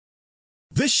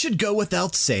This should go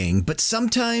without saying, but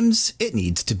sometimes it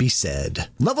needs to be said.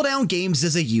 Level Down Games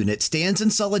as a unit stands in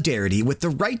solidarity with the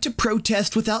right to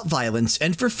protest without violence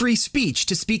and for free speech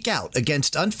to speak out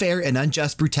against unfair and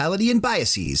unjust brutality and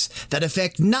biases that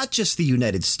affect not just the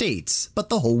United States, but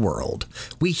the whole world.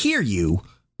 We hear you,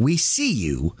 we see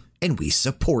you, and we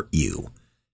support you.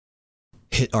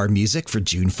 Hit Our Music for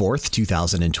June 4th,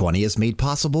 2020 is made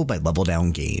possible by Level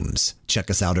Down Games. Check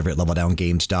us out over at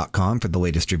leveldowngames.com for the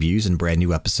latest reviews and brand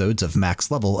new episodes of Max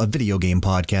Level, a video game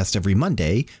podcast every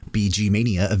Monday, BG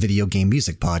Mania, a video game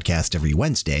music podcast every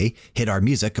Wednesday, Hit Our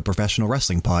Music, a professional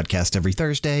wrestling podcast every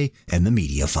Thursday, and The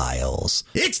Media Files.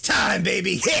 It's time,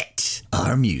 baby! Hit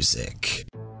Our Music.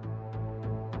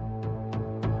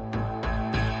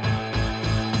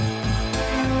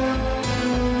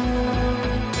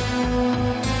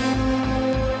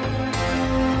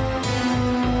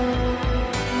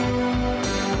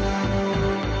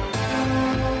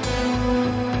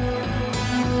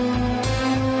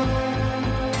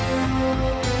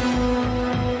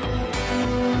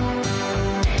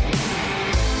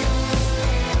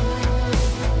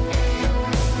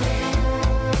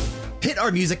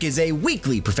 Our Music is a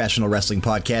weekly professional wrestling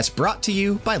podcast brought to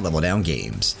you by Level Down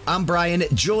Games. I'm Brian,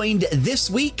 joined this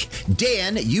week.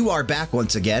 Dan, you are back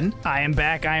once again. I am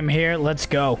back. I am here. Let's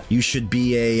go. You should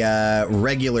be a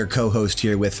regular co-host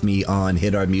here with me on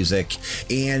Hit Our Music.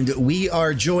 And we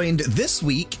are joined this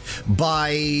week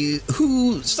by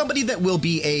somebody that will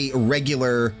be a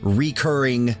regular,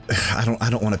 recurring, I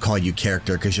don't want to call you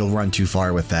character because you'll run too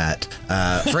far with that.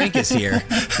 Frank is here.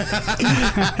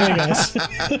 Hey, guys.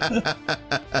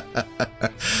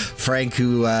 Frank,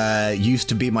 who used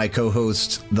to be my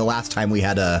co-host the last time we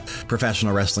had a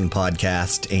professional wrestling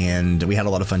podcast, and we had a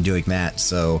lot of fun doing that,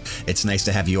 so it's nice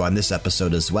to have you on this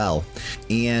episode as well.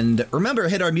 And remember,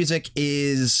 Hit Our Music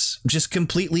is just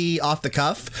completely off the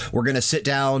cuff. We're going to sit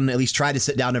down, at least try to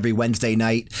sit down every Wednesday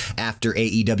night after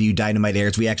AEW Dynamite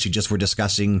airs. We actually just were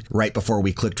discussing right before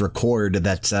we clicked record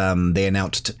that they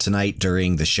announced tonight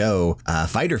during the show,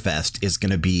 Fyter Fest is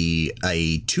going to be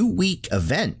a 2-week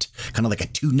event, kind of like a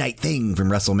 2-night thing from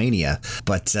WrestleMania,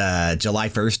 but July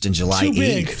 1st and July 8th. Too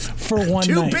big for one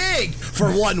Too night. big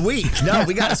for 1 week. No,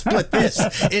 we got to split this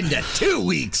into 2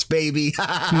 weeks, baby.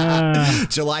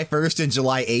 July 1st and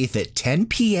July 8th at 10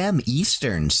 p.m.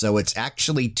 Eastern. So it's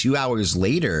actually 2 hours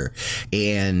later,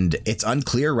 and it's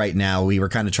unclear right now. We were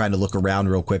kind of trying to look around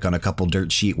real quick on a couple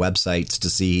dirt sheet websites to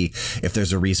see if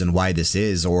there's a reason why this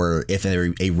is, or if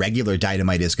a regular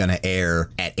Dynamite is going to air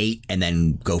at 8 and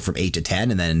then go from 8 to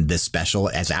 10, and then this special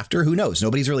as after. Who knows?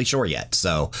 Nobody's really sure yet.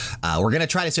 So we're going to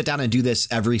try to sit down and do this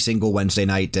every single Wednesday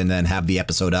night and then have the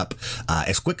episode up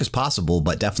as quick as possible,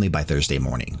 but definitely by Thursday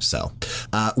morning. So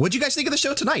what'd you guys think of the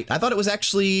show tonight? I thought it was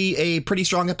actually a pretty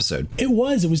strong episode. It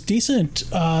was decent.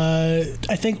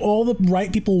 I think all the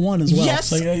right people won as well.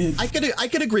 Yes, I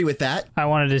could agree with that. I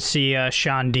wanted to see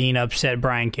Sean Dean upset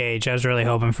Brian Cage. I was really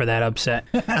hoping for that upset.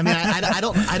 I mean,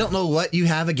 I don't know what you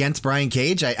have against Brian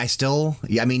Cage. I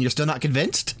mean, you're still not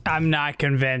convinced? I'm not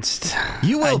convinced.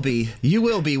 You will be. You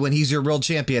will be when he's your world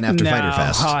champion after Fyter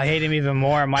Fest. Oh, I hate him even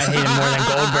more. I might hate him more than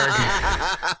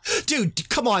Goldberg. Dude,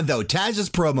 come on, though. Taz's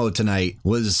promo tonight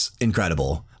was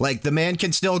incredible. Like, the man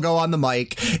can still go on the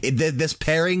mic. This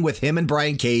pairing with him and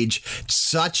Brian Cage,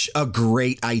 such a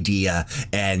great idea.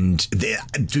 And,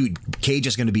 dude, Cage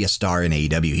is going to be a star in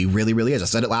AEW. He really, really is. I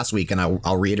said it last week, and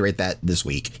I'll reiterate that this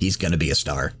week. He's going to be a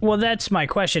star. Well, that's my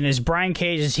question. Is Brian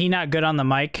Cage, is he not good on the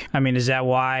mic? I mean, is that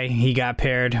why he got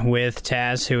paired with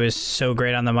Taz, who is so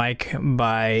great on the mic,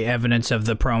 by evidence of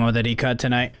the promo that he cut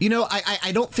tonight? You know,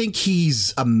 I don't think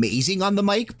he's amazing on the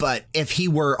mic, but if he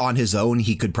were on his own,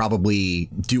 he could probably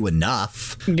do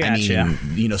enough. Gotcha. I mean,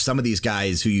 you know, some of these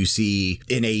guys who you see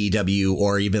in AEW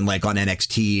or even like on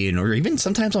NXT or even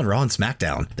sometimes on Raw and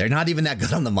SmackDown, they're not even that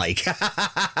good on the mic.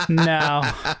 No.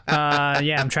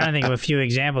 Yeah, I'm trying to think of a few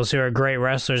examples who are great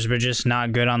wrestlers but just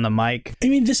not good on the mic. I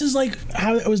mean, this is like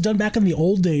how it was done back in the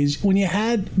old days when you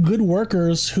had good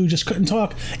workers who just couldn't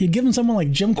talk. You'd give them someone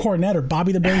like Jim Cornette or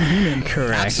Bobby the Brain Heenan.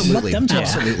 Correct. Absolutely. Let them talk.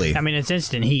 Absolutely. I mean, it's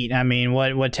instant heat. I mean,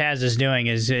 what Taz is doing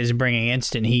is bringing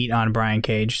instant heat on Brian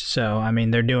Cage. So, I mean,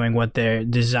 they're doing what they're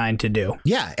designed to do.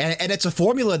 Yeah, and it's a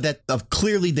formula that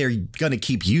clearly they're going to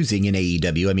keep using in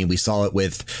AEW. I mean, we saw it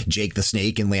with Jake the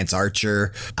Snake and Lance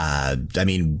Archer. I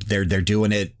mean, they're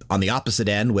doing it on the opposite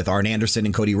end with Arn Anderson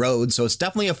and Cody Rhodes. So it's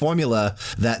definitely a formula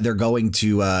that they're going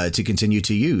to continue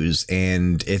to use.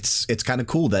 And it's kind of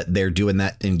cool that they're doing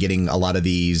that and getting a lot of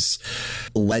these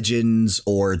legends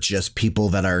or just people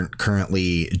that aren't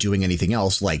currently doing anything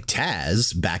else like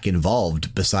Taz back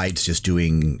involved besides just doing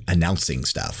announcing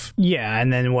stuff. Yeah,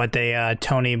 and then what they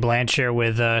Tony Blanchard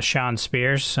with Sean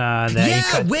Spears. That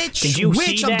Yeah, did you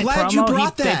see I'm that glad promo you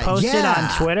brought that. they posted Yeah.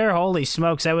 on Twitter? Holy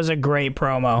smokes, that was a great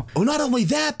promo. Oh, not only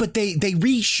that, but they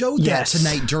re-showed Yes. that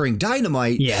tonight during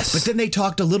Dynamite. Yes. But then they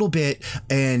talked a little bit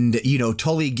and,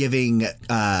 totally giving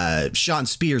Sean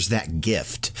Spears that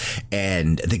gift.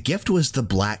 And the gift was the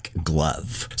black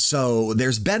glove. So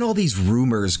there's been all these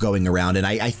rumors going around, and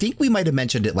I think we might have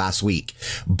mentioned it last week,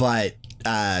 but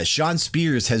Sean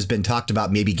Spears has been talked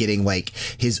about maybe getting like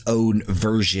his own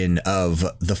version of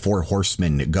the Four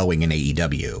Horsemen going in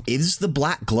AEW. Is the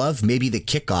black glove maybe the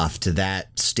kickoff to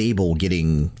that stable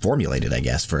getting formulated, I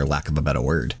guess, for lack of a better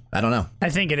word? I don't know. I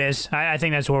think it is. I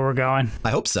think that's where we're going. I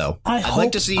hope so. I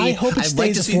like to see. hope it I'd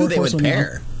like stays to a see who Four they would Horsemen,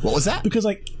 pair. What was that? Because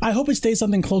I hope it stays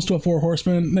something close to a Four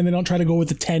Horsemen, and they don't try to go with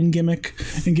the 10 gimmick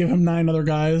and give him 9 other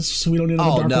guys, so we don't need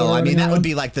another Oh Dark no! Order I mean, that running would around.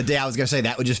 be like the day I was going to say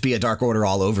that would just be a Dark Order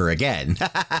all over again.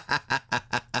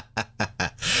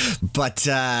 But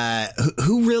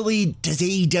who really does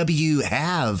AEW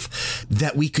have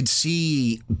that we could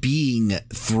see being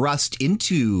thrust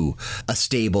into a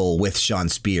stable with Sean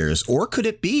Spears? Or could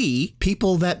it be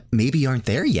people that maybe aren't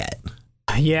there yet?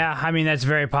 Yeah, I mean, that's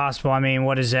very possible. I mean,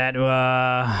 what is that?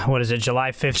 What is it,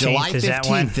 July 15th? July 15th is that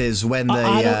when? is when the,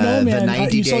 I don't know, the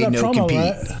man. You saw 90-day that no promo, compete.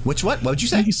 right? Which what? What would you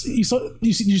say? You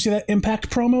see that Impact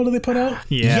promo that they put out?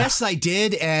 Yeah. Yes, I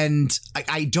did, and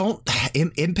I don't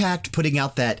Impact putting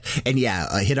out that, and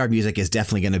yeah, Hit Our Music is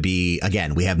definitely going to be,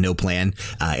 again, we have no plan.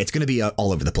 It's going to be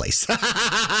all over the place.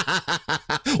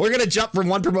 We're going to jump from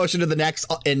one promotion to the next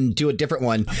and do a different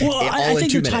one. Well, all I in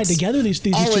think 2 they're minutes. tied together, these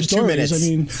all two in 2 stories. minutes.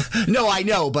 I mean, no, I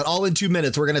know, but all in 2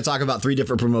 minutes, we're going to talk about 3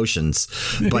 different promotions.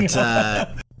 But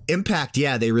Impact,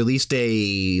 yeah, they released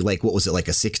a, like, what was it, like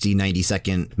a 60, 90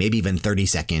 second, maybe even 30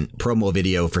 second promo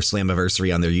video for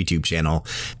Slammiversary on their YouTube channel.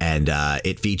 And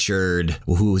it featured,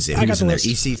 who was it? Who got was the in there? list.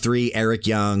 EC3, Eric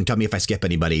Young. Tell me if I skip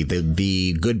anybody.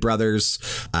 The Good Brothers.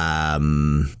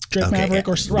 Drake Maverick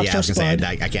or Rockstar yeah, I was gonna say,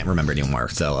 Spud. I can't remember anymore.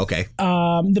 So, okay.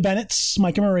 The Bennetts,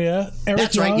 Mike and Maria, Eric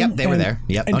That's right. Young, Yep, they were and- there.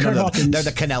 Yep. and Kurt no, Hawkins. they're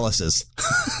the Canellises.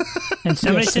 And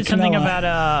somebody Yes, said the something Canella.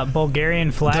 about a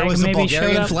Bulgarian flag. There was a maybe showed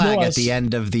Bulgarian up. flag There at was. the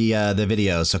end of the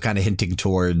video, so kind of hinting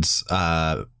towards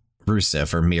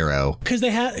Rusev or Miro. Because they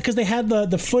had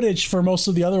the footage for most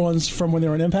of the other ones from when they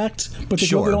were in Impact, but they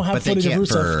Sure, don't have but they footage of can't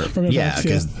Rusev from Impact. yeah,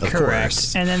 because of Correct.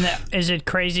 course. And then is it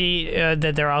crazy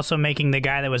that they're also making the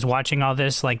guy that was watching all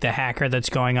this like the hacker that's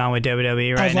going on with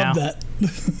WWE right I now? love that.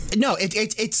 No,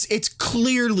 it's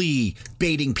clearly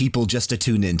baiting people just to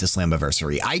tune into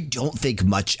Slammiversary. I don't think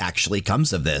much actually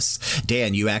comes of this.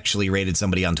 Dan, you actually rated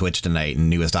somebody on Twitch tonight,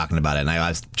 and he was talking about it, and I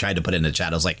was tried to put it in the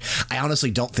chat. I was like, I honestly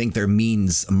don't think there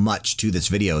means much to this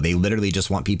video. They literally just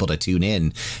want people to tune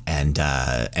in and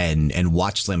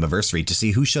watch Slammiversary to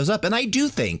see who shows up. And I do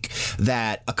think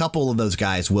that a couple of those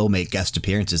guys will make guest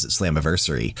appearances at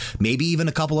Slammiversary. Maybe even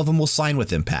a couple of them will sign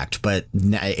with Impact, but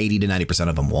 80 to 90%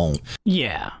 of them won't.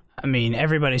 Yeah. I mean,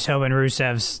 everybody's hoping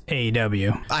Rusev's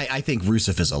AEW. I think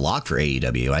Rusev is a lock for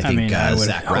AEW. I think mean, I would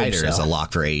Zack hope Ryder so. is a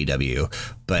lock for AEW.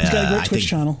 But He's got a great I Twitch think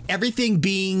channel. everything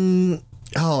being...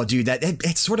 Oh, dude, that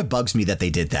it sort of bugs me that they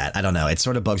did that. I don't know. It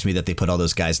sort of bugs me that they put all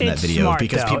those guys in It's that video smart,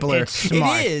 because though. people are. It's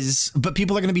smart. It is, but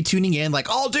people are going to be tuning in like,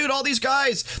 oh, dude, all these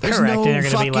guys. There's Correct, no and they're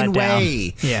gonna be fucking let down.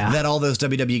 way Yeah. that all those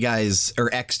WWE guys or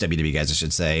ex WWE guys, I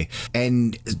should say,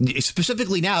 and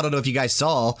specifically now, I don't know if you guys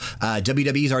saw,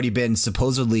 WWE's already been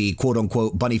supposedly quote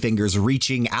unquote bunny fingers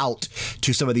reaching out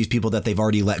to some of these people that they've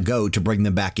already let go to bring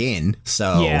them back in.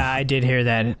 So Yeah, I did hear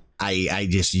that. I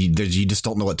just you just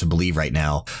don't know what to believe right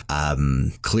now.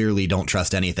 Clearly don't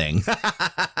trust anything.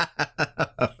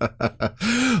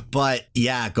 But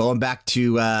yeah, going back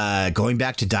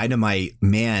to Dynamite,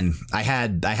 man, I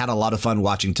had a lot of fun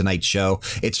watching tonight's show.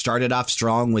 It started off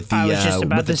strong with the I was just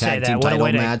about with the to say tag team that. What a title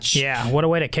way to, match. yeah, what a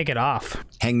way to kick it off.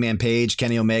 Hangman Page,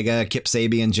 Kenny Omega, Kip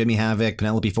Sabian, Jimmy Havoc,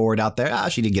 Penelope Ford out there.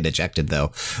 She didn't get ejected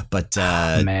though, but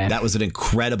man. that was an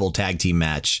incredible tag team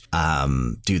match.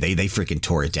 Dude, they freaking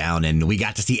tore it down, and we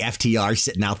got to see FTR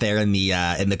sitting out there in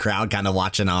the crowd, kind of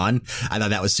watching on. I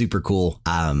thought that was super cool.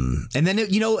 And then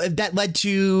that led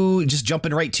to just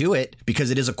jumping right to it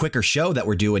because it is a quicker show that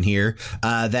we're doing here.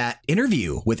 That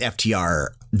interview with FTR.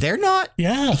 They're not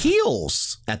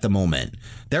heels at the moment.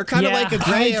 They're kind of like a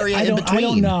gray area in between. I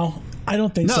don't know. I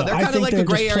don't think No, so. they're I kind of think like they're a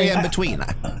gray just area in playing-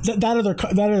 between. That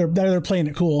or they're playing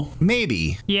it cool.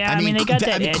 Maybe. Yeah, I mean, they got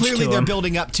that edge clearly to they're them.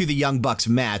 building up to the Young Bucks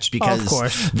match because Of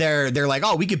course. they're like,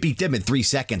 oh, we could beat them in 3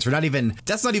 seconds.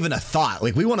 That's not even a thought.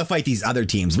 Like, we want to fight these other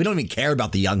teams. We don't even care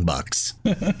about the Young Bucks.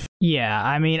 Yeah,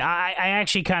 I mean, I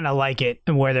actually kind of like it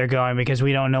where they're going because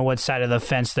we don't know what side of the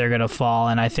fence they're going to fall,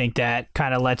 and I think that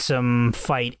kind of lets them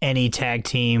fight any tag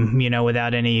team,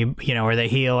 without any, are they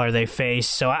heel, are they face?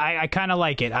 So I kind of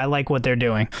like it. I like what they're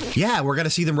doing. Yeah, we're going to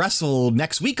see them wrestle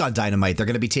next week on Dynamite. They're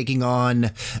going to be taking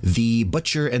on the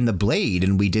Butcher and the Blade,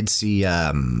 and we did see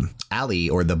Allie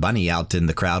or the Bunny out in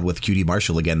the crowd with Cutie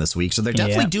Marshall again this week, so they're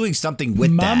definitely doing something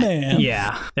with My that. man.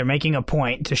 Yeah, they're making a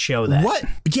point to show that. What?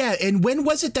 Yeah, and when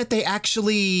was it that they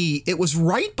actually... It was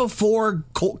right before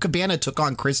Colt Cabana took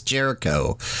on Chris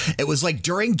Jericho. It was like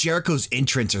during Jericho's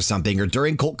entrance or something, or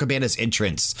during Colt Cabana's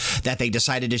entrance, that they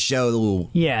decided to show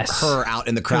her out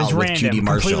in the crowd with Cutie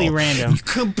Marshall. Completely random.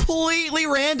 Completely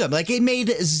random. Like, it made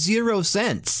zero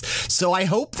sense. So I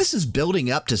hope this is building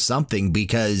up to something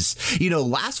because,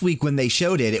 last week when they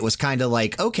showed it, it was kind of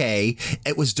like, okay,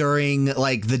 it was during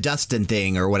like the Dustin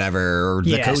thing or whatever, or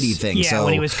the Cody thing. Yeah, so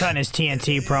when he was cutting his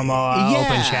TNT promo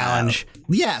open challenge.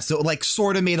 Yeah, so it like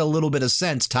sort of made a little bit of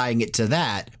sense tying it to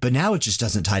that, but now it just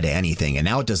doesn't tie to anything, and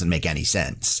now it doesn't make any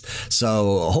sense.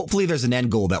 So hopefully there's an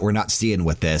end goal that we're not seeing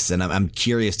with this, and I'm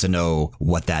curious to know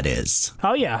what that is.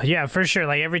 Oh yeah, for sure.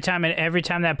 Like every time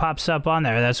that pops up on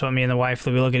there, that's what me and the wife,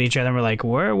 we look at each other and we're like,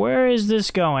 where is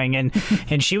this going?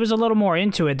 And she was a little more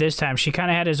into it this time. She kind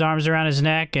of had his arms around his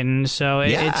neck, and so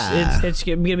it's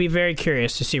gonna be very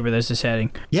curious to see where this is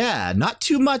heading. Yeah, not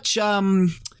too much.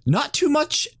 Not too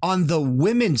much on the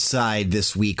women's side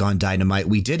this week on Dynamite.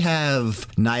 We did have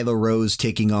Nyla Rose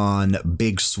taking on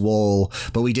Big Swole,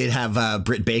 but we did have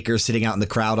Britt Baker sitting out in the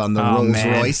crowd on the Rolls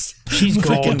Royce. She's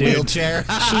gold, dude. Wheelchair.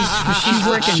 She's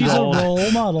freaking gold. She's a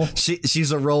role model.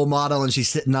 She's a role model, and she's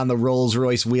sitting on the Rolls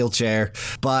Royce wheelchair.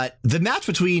 But the match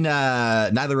between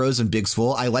Nyla Rose and Big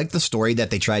Swole, I like the story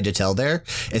that they tried to tell there,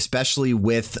 especially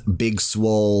with Big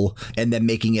Swole and then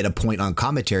making it a point on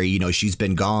commentary. She's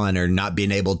been gone or not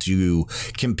being able to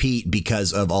compete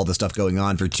because of all the stuff going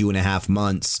on for 2.5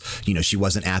 months. She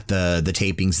wasn't at the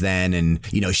tapings then, and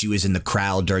she was in the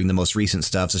crowd during the most recent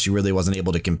stuff, so she really wasn't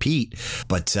able to compete.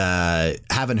 But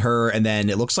having her, and then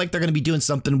it looks like they're going to be doing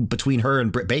something between her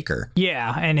and Britt Baker.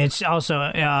 Yeah, and it's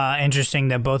also interesting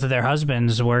that both of their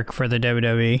husbands work for the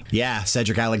WWE. Yeah,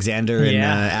 Cedric Alexander and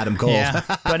Adam Cole. Yeah.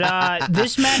 But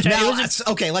this match,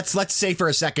 let's say for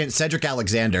a second, Cedric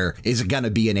Alexander is going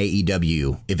to be in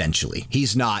AEW eventually.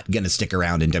 He's not going to stick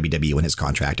around in WWE when his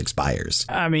contract expires.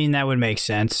 I mean, that would make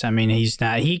sense. I mean, he's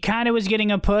not. He kind of was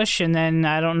getting a push, and then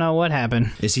I don't know what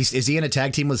happened. Is he in a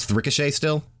tag team with Ricochet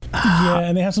still? Yeah,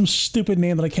 and they have some stupid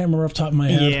name that I can't remember off the top of my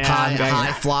head. Yeah,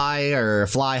 high fly or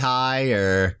fly high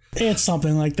or it's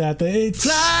something like that. It's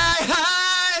fly high.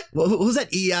 What was that?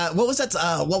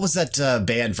 What was that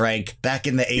band, Frank? Back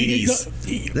in the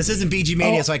 80s. This isn't BG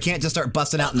Mania, so I can't just start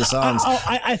busting out into songs.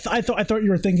 I thought you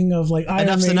were thinking of like Iron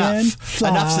Enough's Maiden. enough.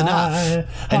 Enough's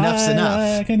enough. Enough's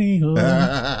enough. Like an eagle.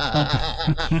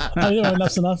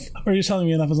 Enough's enough. Or are you telling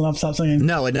me enough is enough? Stop singing.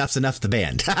 No, Enough's Enough. The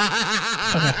band.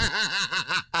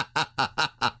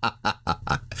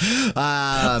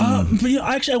 But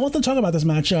actually, I want to talk about this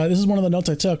match. This is one of the notes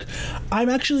I took. I'm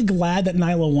actually glad that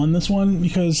Nyla won this one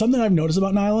because something I've noticed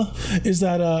about Nyla is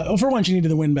that, for one, she needed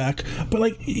the win back, but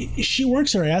like she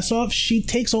works her ass off. She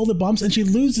takes all the bumps and she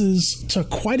loses to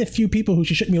quite a few people who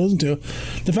she shouldn't be losing to.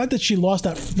 The fact that she lost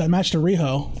that match to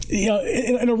Riho,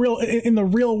 in the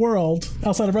real world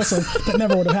outside of wrestling, that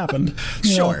never would have happened.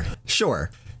 Sure.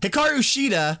 Hikaru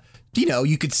Shida,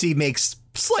 you could see makes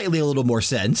slightly a little more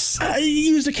sense. He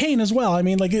used a cane as well. I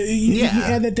mean, like, you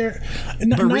add that there.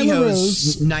 But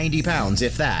Riho's 90 pounds,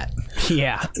 if that.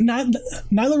 Yeah.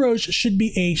 Nyla Rose should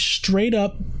be a straight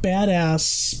up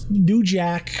badass New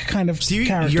Jack kind of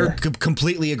character. You're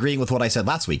completely agreeing with what I said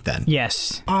last week then.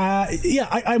 Yes.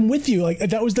 I'm with you. Like,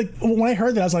 that was like, when I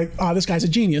heard that, I was like, this guy's a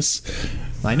genius.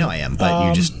 I know I am, but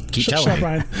you just keep telling me.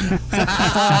 Brian.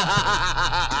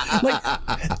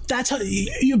 That's how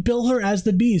you bill her as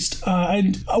the Beast.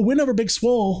 And a win over Big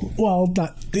Swole,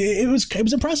 it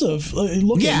was impressive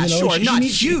looking. Yeah, sure. Not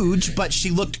huge, but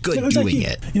she looked good doing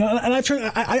it. And I've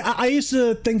tried. I used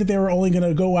to think that they were only going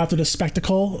to go after the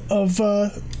spectacle of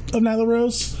Nyla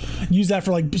Rose, use that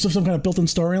for like some kind of built-in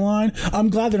storyline.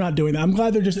 I'm glad they're not doing that. I'm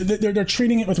glad they're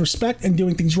treating it with respect and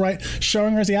doing things right,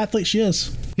 showing her as the athlete she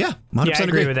is. Yeah, 100% I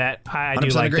agree with that. I do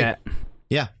like that.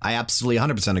 Yeah, I absolutely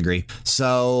 100% agree.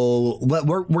 So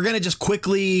we're going to just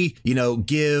quickly,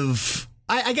 give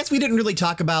I guess we didn't really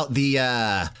talk about the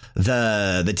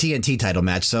TNT title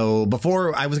match. So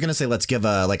before, I was going to say let's give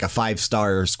a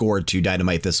 5-star score to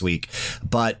Dynamite this week.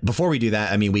 But before we do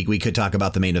that, I mean, we could talk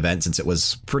about the main event since it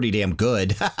was pretty damn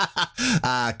good.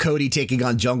 Cody taking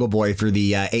on Jungle Boy for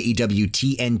the AEW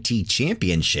TNT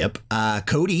Championship.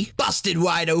 Cody busted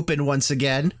wide open once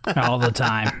again. All the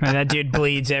time. And that dude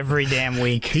bleeds every damn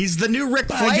week. He's the new Ric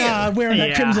Flair. My God, wearing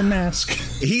that crimson mask.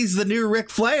 He's the new Ric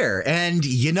Flair. And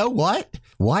you know what?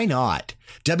 Why not?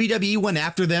 WWE went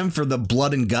after them for the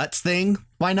blood and guts thing.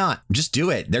 Why not? Just do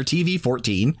it. They're TV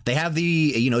 14. They have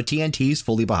the, TNT's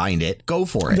fully behind it. Go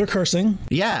for it. They're cursing.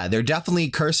 Yeah, they're definitely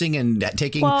cursing and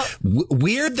taking. Well,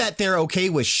 weird that they're okay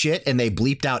with shit and they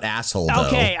bleeped out asshole, though.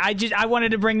 Okay, I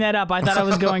wanted to bring that up. I thought I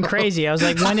was going crazy. I was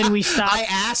like, when did we stop?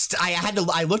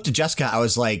 I looked at Jessica. I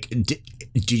was like,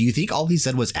 do you think all he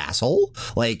said was asshole?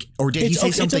 Like, or did he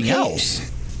say something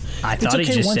else? I thought he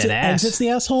just once said it ass. exits the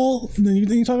asshole, then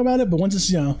you talk about it. But once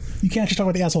it's, you can't just talk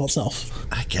about the asshole itself.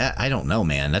 I don't know,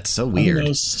 man. That's so weird.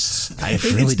 I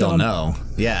really don't know.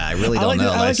 Yeah, I really don't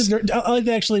know. I like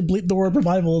to actually bleep the word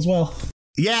revival as well.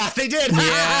 Yeah, they did.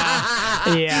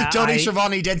 Yeah. Tony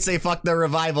Schiavone did say fuck the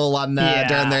revival on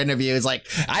during their interview. He's like,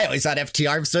 I always thought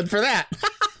FTR stood for that.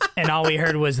 And all we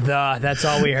heard was that's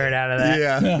all we heard out of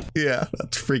that. Yeah.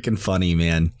 That's freaking funny,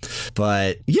 man.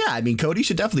 But yeah, I mean, Cody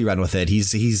should definitely run with it.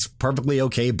 He's perfectly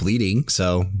okay bleeding,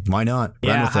 so why not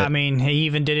run with it? I mean, he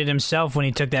even did it himself when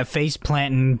he took that face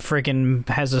plant and freaking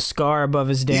has a scar above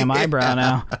his damn eyebrow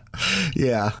now.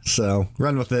 Yeah, so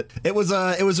run with it. It was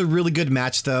a really good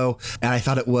match though, and I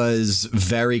thought it was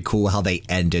very cool how they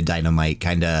ended Dynamite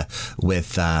kind of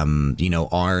with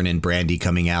Arn and Brandy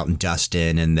coming out and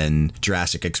Dustin, and then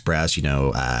Jurassic Express,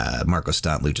 Marco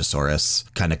Stunt,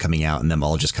 Luchasaurus kind of coming out, and them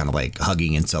all just kind of like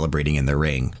hugging and celebrating in the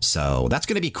ring. So that's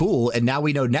going to be cool. And now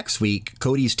we know next week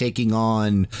Cody's taking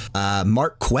on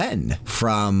Mark Quinn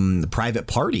from Private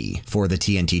Party for the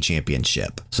TNT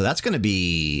Championship. So that's going to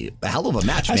be a hell of a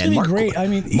match, that's man. Mark, great. I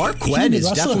mean, Mark Quinn is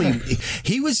definitely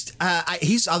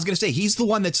I was going to say he's the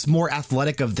one that's more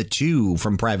athletic of the two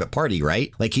from Private Party,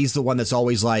 right? Like he's the one that's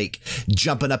always like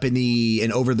jumping up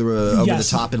over the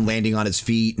top and landing on his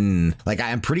feet, and like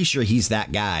I'm pretty sure he's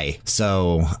that guy.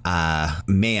 So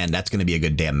man, that's going to be a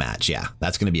good damn match. Yeah,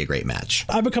 that's going to be a great match.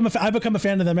 I've become a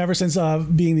fan of them ever since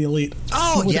being the Elite.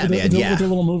 Oh yeah, man, with the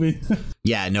little movie.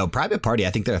 Yeah, no, Private Party,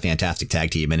 I think they're a fantastic tag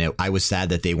team, and I was sad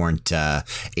that they weren't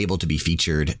able to be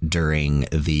featured during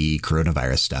the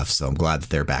coronavirus stuff, so I'm glad that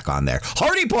they're back on there.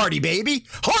 Hardy Party, baby!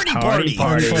 Hardy Party!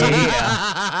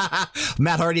 Yeah.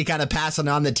 Matt Hardy kind of passing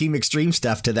on the Team Extreme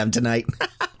stuff to them tonight.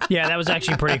 Yeah, that was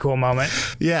actually a pretty cool moment.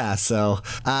 Yeah, so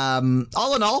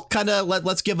all in all, kind of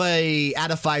let's give a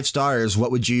out of 5 stars.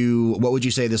 What would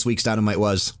you say this week's Dynamite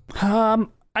was?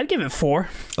 I'd give it 4.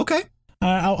 Okay.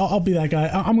 I'll be that guy.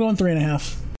 I'm going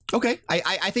 3.5. Okay,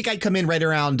 I think I'd come in right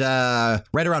around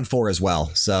 4 as well.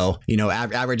 So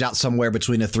average out somewhere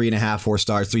between a 3.5, 4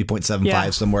 stars,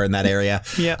 3.75, somewhere in that area.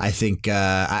 Yeah, I think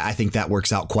that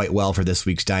works out quite well for this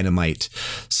week's Dynamite.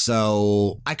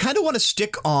 So I kind of want to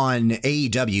stick on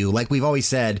AEW, like we've always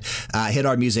said. Hit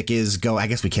Our Music is go. I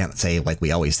guess we can't say like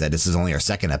we always said. This is only our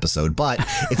second episode, but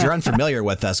if you're unfamiliar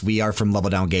with us, we are from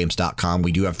LevelDownGames.com.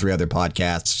 We do have 3 other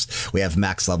podcasts. We have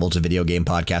Max Level, to video game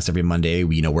podcast every Monday.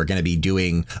 We're going to be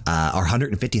doing our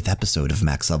 150th episode of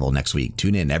Max Level next week.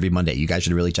 Tune in every Monday. You guys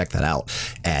should really check that out.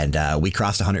 And we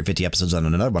crossed 150 episodes on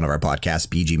another one of our podcasts,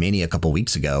 BG Mania, a couple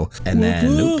weeks ago. And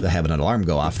then, I have an alarm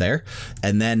go off there.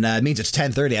 And then it means it's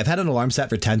 10:30. I've had an alarm set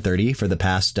for 10:30 for the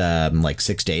past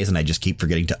 6 days, and I just keep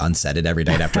forgetting to unset it every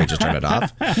night after I just turn it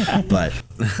off. But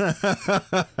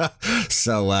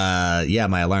so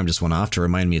my alarm just went off to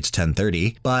remind me it's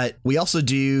 10:30. But we also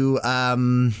do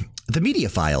The Media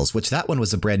Files, which that one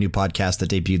was a brand new podcast that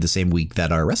debuted the same week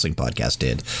that our wrestling podcast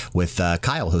did, with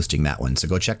Kyle hosting that one. So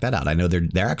go check that out. I know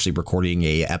they're actually recording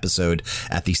a episode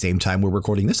at the same time we're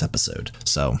recording this episode.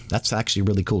 So that's actually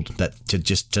really cool to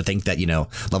think that,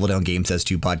 Level Down Games has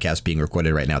 2 podcasts being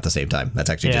recorded right now at the same time. That's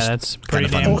actually that's kind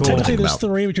of fun. cool. Technically there's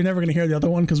 3, but you're never going to hear the other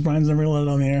one because Brian's never let it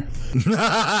on the air.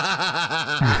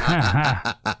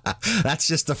 That's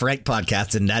just the Frank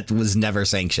podcast, and that was never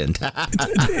sanctioned.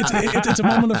 It's a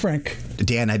moment of Frank.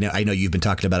 Dan, I know you've been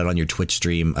talking about it on your Twitch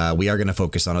stream. We are going to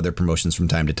focus on other promotions from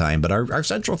time to time, but our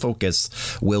central focus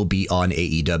will be on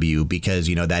AEW because,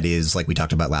 that is, like we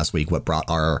talked about last week, what brought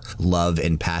our love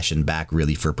and passion back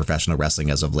really for professional wrestling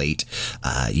as of late.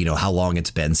 How long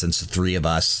it's been since the 3 of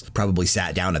us probably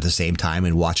sat down at the same time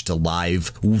and watched a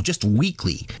live, just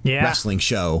weekly wrestling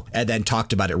show and then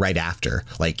talked about it right after.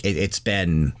 Like it's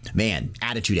been, man,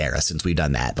 Attitude Era since we've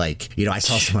done that. Like, I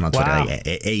saw someone on Twitter,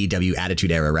 AEW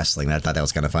Attitude Era wrestling. I thought that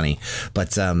was kind of funny,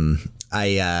 but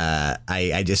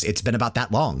I just, it's been about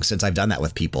that long since I've done that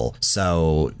with people.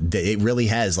 So it really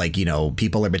has, like, you know,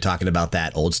 people have been talking about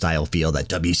that old style feel, that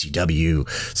WCW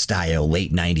style,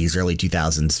 late 90s, early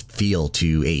 2000s feel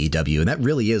to AEW. And that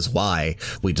really is why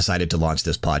we decided to launch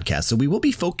this podcast. So we will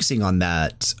be focusing on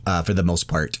that for the most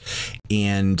part.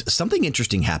 And something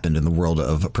interesting happened in the world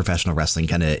of professional wrestling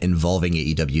kind of involving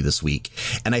AEW this week.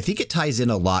 And I think it ties in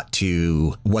a lot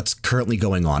to what's currently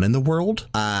going on in the world.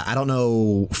 I don't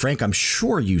know, Frank, I'm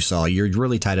sure you saw, you're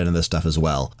really tied into this stuff as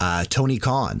well. Tony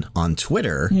Khan on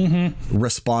Twitter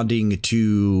responding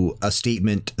to a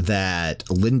statement that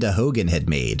Linda Hogan had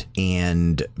made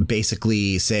and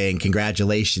basically saying,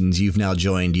 congratulations, you've now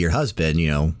joined your husband,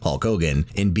 you know, Hulk Hogan,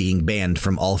 in being banned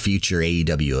from all future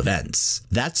AEW events.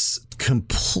 That's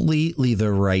completely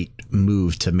the right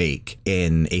move to make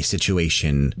in a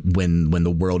situation when the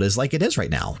world is like it is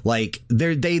right now. Like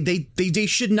they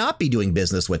should not be doing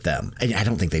business with them. And I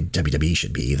don't think WWE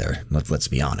should be either. Let's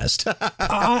be honest.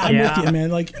 I'm with you,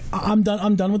 man. Like I'm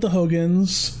done with the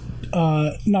Hogans.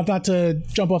 Not to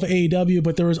jump off of AEW,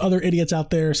 but there was other idiots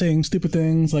out there saying stupid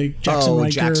things like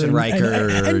Jackson Riker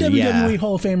and WWE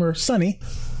Hall of Famer Sonny,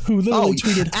 who literally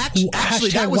tweeted, actually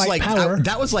that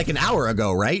was like an hour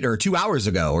ago, right? Or 2 hours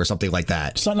ago or something like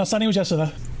that. No, Sonny was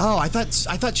yesterday. Oh, I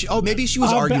thought she, maybe she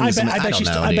was arguing. I bet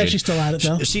she's still at it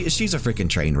though. She's a freaking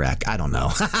train wreck. I don't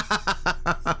know.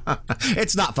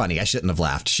 It's not funny. I shouldn't have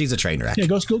laughed. She's a train wreck. Yeah,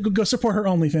 go support her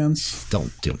OnlyFans.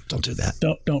 Don't do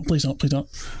that. Please don't.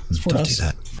 Support us.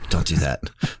 Don't do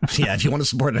that. Yeah, if you want to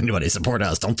support anybody, support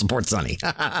us. Don't support Sonny.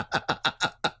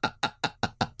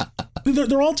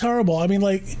 They're all terrible. I mean,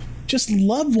 like, just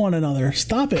love one another.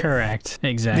 Stop it. Correct.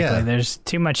 Exactly. Yeah. There's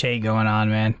too much hate going on,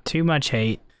 man. Too much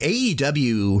hate.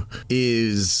 AEW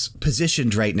is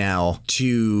positioned right now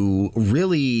to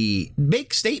really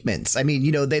make statements. I mean,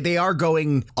 you know, they are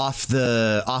going off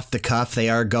the cuff. They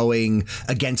are going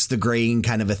against the grain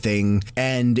kind of a thing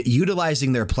and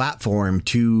utilizing their platform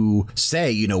to say,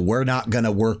 you know, we're not going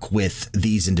to work with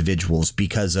these individuals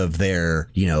because of their,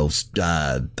 you know,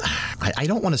 I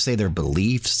don't want to say their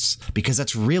beliefs because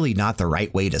that's really not the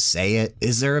right way to say it.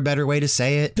 Is there a better way to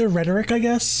say it? Their rhetoric, I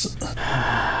guess.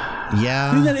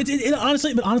 Yeah. I mean,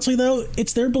 honestly, though,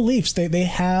 it's their beliefs. They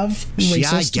have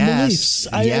racist beliefs.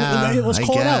 Let's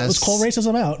call it out. Let's call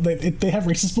racism out. They have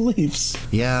racist beliefs.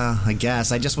 Yeah, I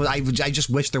guess. I just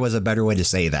wish there was a better way to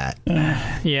say that.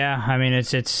 Yeah, I mean,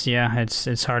 it's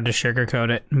hard to sugarcoat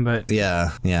it, but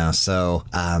yeah. So,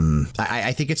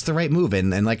 I think it's the right move,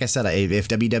 and like I said, if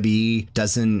WWE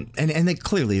doesn't, and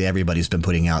clearly everybody's been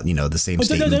putting out, you know, the same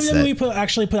statements. WWE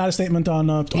actually put out a statement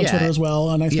on Twitter as well.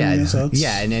 And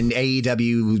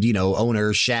AEW, you know,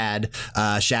 owner Shad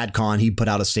Khan, he put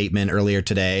out a statement earlier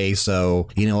today. So,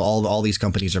 you know, all these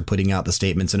companies are putting out the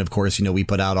statements. And of course, you know, we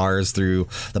put out ours through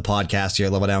the podcast here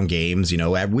at Level Down Games. You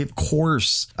know, of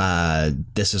course,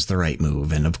 this is the right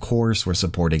move. And of course, we're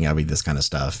supporting this kind of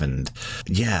stuff. And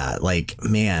yeah, like,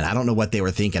 man, I don't know what they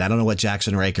were thinking. I don't know what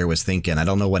Jackson Riker was thinking. I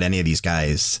don't know what any of these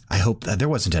guys. I hope there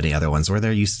wasn't any other ones. Were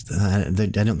there? I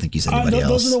don't think you said anybody else.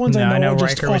 Those are the ones I know.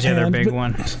 Riker was the other big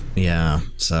one. Yeah.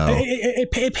 So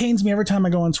it pains me every time I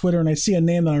go on Twitter and I see a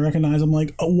name that I recognize. I'm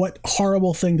like, oh, what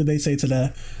horrible thing did they say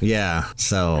today? Yeah.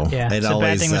 So it's a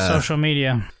bad thing with social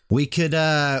media. We could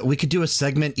do a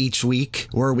segment each week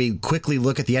where we quickly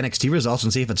look at the NXT results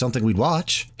and see if it's something we'd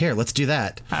watch. Here, let's do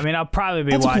that. I mean, I'll probably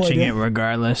be watching it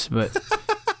regardless, but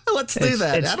let's do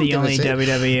that. It's the only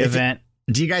WWE event.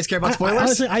 Do you guys care about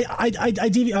spoilers? Honestly,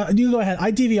 you go ahead.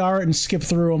 I DVR it and skip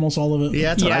through almost all of it. Yeah,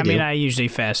 that's what I do. I mean, I usually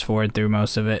fast forward through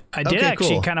most of it. I did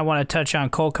actually kind of want to touch on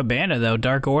Colt Cabana, though.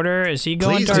 Dark Order, is he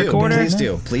going Dark Order?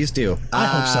 Please do. I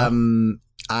hope so.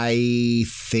 I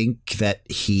think that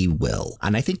he will,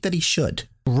 and I think that he should.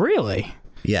 Really?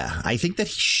 Yeah, I think that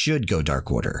he should go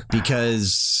Dark Order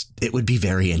because it would be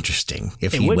very interesting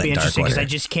if he went Dark Order. It would be interesting because I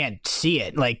just can't see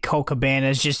it. Like, Colt Cabana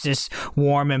is just this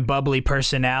warm and bubbly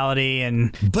personality.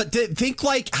 But think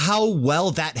like how well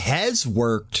that has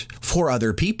worked for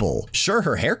other people. Sure,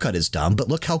 her haircut is dumb, but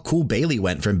look how cool Bayley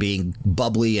went from being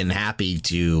bubbly and happy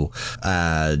to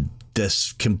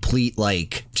this complete,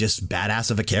 like, just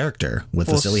badass of a character with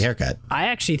a silly haircut. I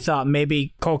actually thought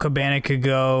maybe Colt Cabana could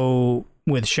go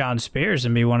with Sean Spears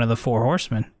and be one of the Four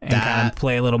Horsemen and kind of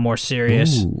play a little more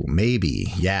serious. Ooh,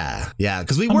 maybe. Yeah.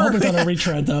 Because I'm hoping it's not a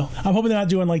retread, though. I'm hoping they're not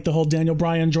doing like the whole Daniel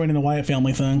Bryan joining the Wyatt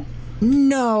family thing.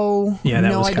 No. Yeah,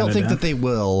 I don't think that they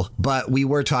will. But we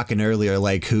were talking earlier,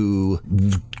 like, who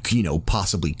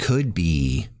possibly could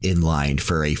be in line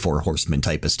for a Four Horsemen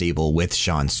type of stable with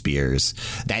Shawn Spears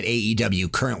that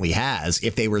AEW currently has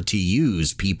if they were to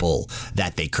use people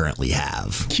that they currently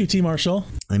have. QT Marshall.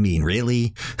 I mean,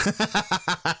 really?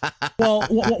 Well,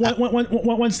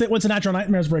 once the Natural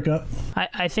Nightmares break up.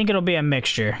 I think it'll be a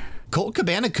mixture. Colt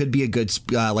Cabana could be a good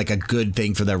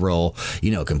thing for their role.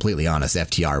 Completely honest,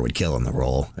 FTR would kill in the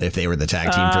role if they were the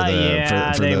tag team for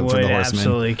the Horsemen.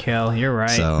 Absolutely kill. You're right.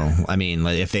 So I mean,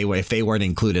 if they weren't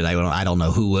included, I don't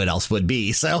know who else would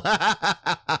be. So,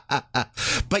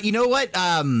 but you know what?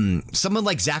 Someone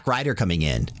like Zack Ryder coming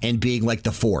in and being like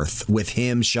the fourth with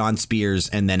him, Shawn Spears,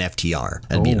 and then FTR.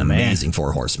 That'd be an amazing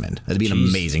Four Horsemen. That'd be an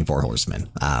amazing Four Horsemen.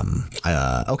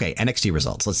 Okay, NXT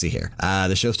results. Let's see here.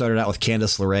 The show started out with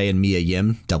Candice LeRae and Mia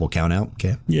Yim, double count out.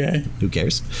 Okay. Yeah. Who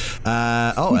cares?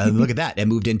 Look at that. It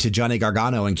moved into Johnny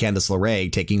Gargano and Candice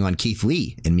LeRae taking on Keith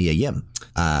Lee and Mia Yim.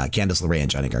 Candice LeRae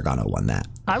and Johnny Gargano won that.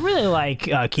 I really like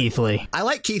Keith Lee. I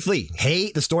like Keith Lee.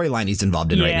 Hate the storyline he's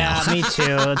involved in right now. Yeah, me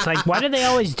too. It's like, why do they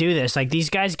always do this? Like,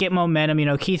 these guys get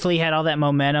momentum. Keith Lee had all that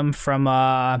momentum from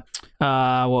what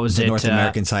was the it? North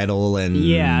American title and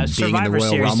being in the Royal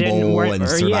Series, Rumble and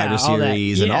Survivor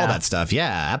Series all and all that stuff.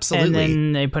 Yeah, absolutely. And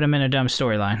then they put him in a dumb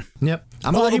storyline. Yep.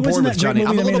 I'm a little bored with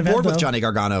Johnny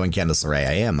Gargano and Candice LeRae.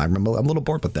 I am. I'm a little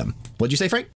bored with them. What'd you say,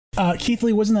 Frank? Keith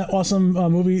Lee wasn't that awesome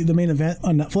movie, The Main Event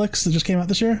on Netflix that just came out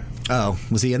this year? Oh,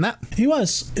 was he in that? He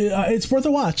was. It's worth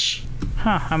a watch.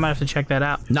 Huh, I might have to check that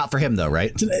out. Not for him, though,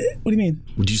 right? What do you mean?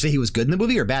 Would you say he was good in the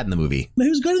movie or bad in the movie? No, he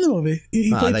was good in the movie.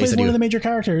 He plays one of the major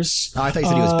characters. Oh, I thought you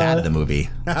said he was bad in the movie.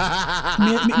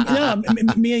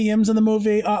 Mia Yim's in the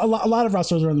movie. A lot of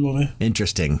wrestlers are in the movie.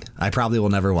 Interesting. I probably will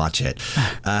never watch it.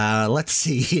 Let's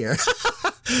see here.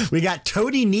 We got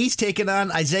Tony Nese taking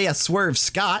on Isaiah Swerve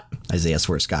Scott. Isaiah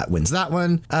Swerve Scott wins that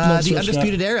one. The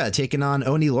Undisputed Era taking on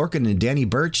Oni Lorcan and Danny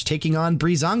Burch taking on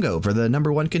Breezango for the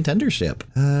 #1 contendership.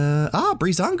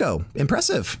 Breezango.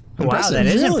 Impressive. Wow, that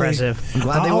is impressive. I'm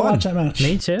glad they won. Watch that match.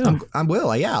 Me too.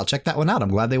 I'll check that one out. I'm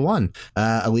glad they won.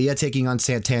 Aaliyah taking on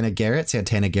Santana Garrett.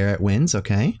 Santana Garrett wins.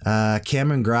 Okay.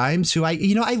 Cameron Grimes, who I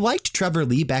liked Trevor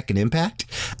Lee back in Impact.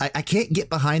 I can't get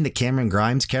behind the Cameron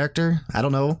Grimes character. I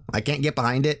don't know. I can't get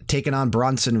behind it. Taking on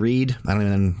Bronson Reed. I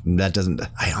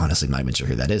honestly am not even sure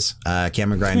who that is.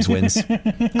 Cameron Grimes wins.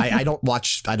 I don't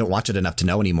watch it enough to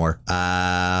know anymore.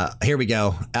 Here we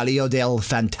go. Elio del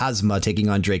Fantasma taking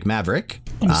on Drake Maverick.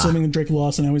 I'm assuming Drake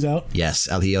lost and now he's out. Yes,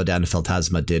 Elio del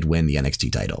Fantasma did win the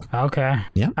NXT title. Okay.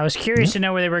 Yeah. I was curious to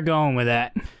know where they were going with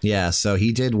that. Yeah, so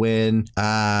he did win.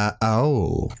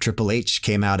 Triple H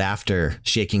came out after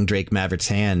shaking Drake Maverick's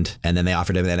hand, and then they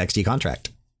offered him an NXT contract.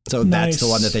 So that's the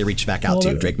one that they reached back out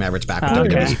to. Drake Maverick's back with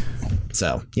WWE.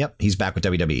 So, yep, he's back with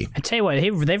WWE. I tell you what,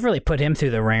 they've really put him through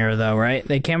the ringer, though, right?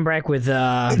 They came back with...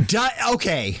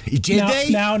 Okay, did they?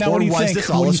 Now, or what do you was think? this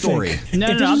all a story? No,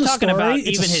 I'm talking about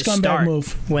even his start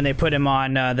move. When they put him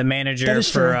on the manager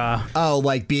for...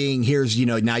 like being,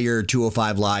 now you're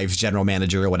 205 Live's general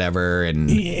manager or whatever, and...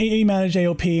 He managed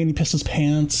AOP and he pissed his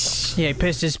pants. Yeah, he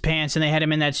pissed his pants, and they had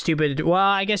him in that stupid... Well,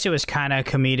 I guess it was kind of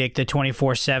comedic, the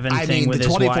 24/7 thing with his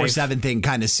wife. The 24/7 thing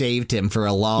kind of saved him for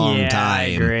a long time. I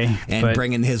agree. And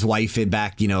bringing his wife in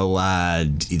back,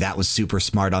 that was super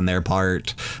smart on their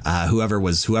part. Whoever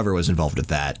was involved with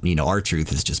that, R-Truth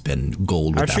has just been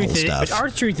gold with that whole stuff.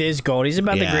 R-Truth is gold. He's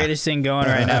about the greatest thing going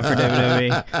right now for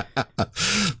WWE.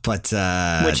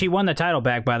 But which he won the title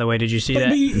back, by the way. Did you see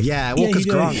that? Because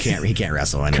Gronk can't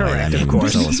wrestle anyway. Correct, of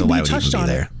course. So why would he even be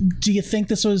there? Do you think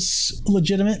this was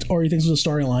legitimate, or do you think this was a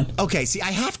storyline? Okay, see,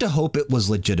 I have to hope it was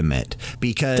legitimate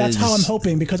because that's how I'm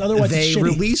hoping. Because otherwise,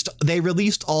 they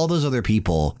released all those other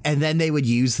people, and then they would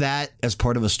use that as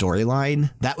part of a storyline.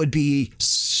 That would be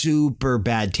super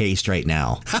bad taste right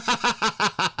now.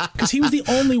 Because he was the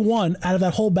only one out of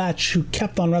that whole batch who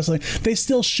kept on wrestling. They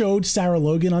still showed Sarah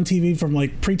Logan on TV from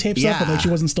pre-tape stuff, but she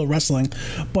wasn't still wrestling.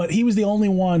 But he was the only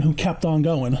one who kept on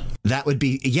going. That would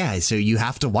be, so you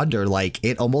have to wonder,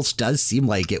 it almost does seem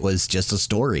like it was just a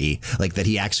story, that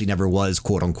he actually never was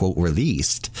quote unquote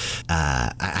released.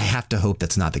 I have to hope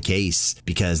that's not the case,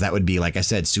 because that would be, like I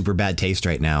said, super bad taste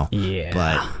right now. Yeah.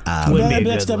 But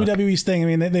that's WWE's thing.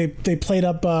 I mean, they played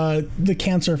up the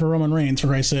cancer for Roman Reigns, for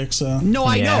Christ's sake. So. No,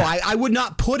 I know. I would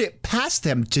not put it past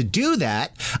them to do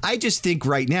that. I just think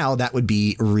right now that would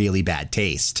be really bad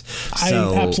taste. I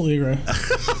absolutely agree.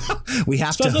 We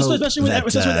have to hope especially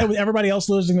with everybody else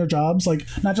losing their jobs,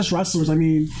 not just wrestlers. I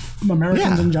mean,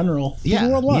 Americans in general, people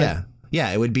worldwide. Yeah,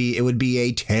 it would be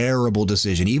a terrible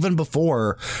decision. Even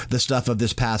before the stuff of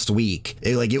this past week,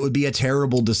 it would be a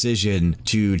terrible decision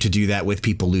to do that with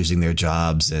people losing their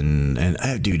jobs. And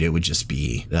dude, it would just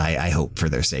be, I hope for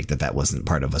their sake that wasn't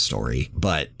part of a story.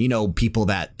 But, people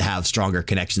that have stronger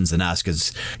connections than us,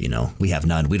 because, we have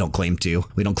none. We don't claim to.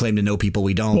 We don't claim to know people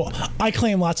we don't. Well, I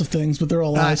claim lots of things, but they're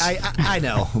all lies. I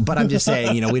know, but I'm just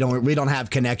saying, we don't have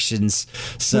connections.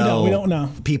 So we don't know.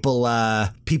 People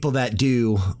that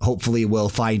do hopefully will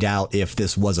find out if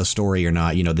this was a story or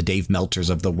not. The Dave Meltzers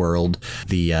of the world,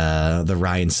 the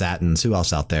Ryan Satins. Who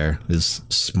else out there is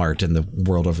smart in the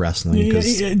world of wrestling?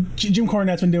 Jim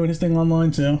Cornette's been doing his thing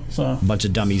online too. So a bunch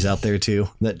of dummies out there too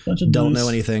that don't know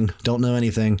anything. Don't know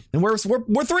anything, and we're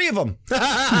three of them.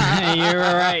 You're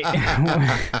right.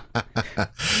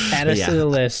 Add us to the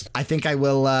list. I think I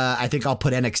will. I think I'll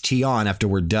put NXT on after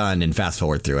we're done and fast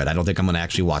forward through it. I don't think I'm going to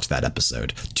actually watch that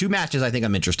episode. 2 matches I think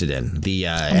I'm interested in: the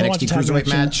NXT Cruiserweight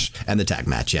match and the tag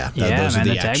match. Yeah, those are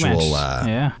the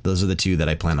actual. Those are the 2 that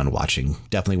I plan on watching.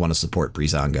 Definitely want to support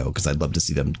Breezango because I'd love to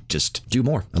see them just do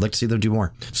more. I'd like to see them do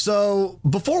more. So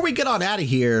before we get on out of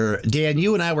here, Dan,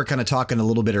 you and I were kind of talking a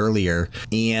little bit earlier,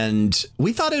 and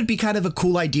we thought it would be kind of a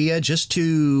cool idea just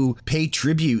to pay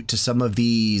tribute to some of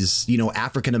these,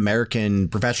 African American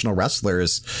professional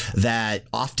wrestlers that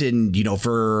often,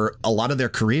 for a lot of their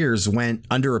careers went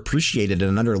underappreciated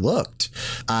and underlooked.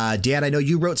 Dan, I know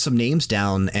you wrote some names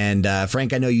down, and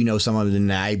Frank, I know you know some of them,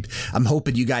 and I'm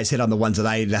hoping you guys hit on the ones that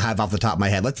I have off the top of my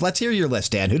head. Let's hear your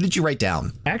list, Dan. Who did you write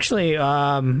down? Actually,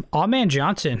 Ahmed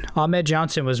Johnson. Ahmed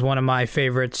Johnson was one of my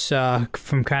favorites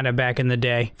from kind of back in the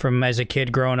day, from as a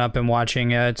kid growing up and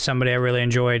watching. It's somebody I really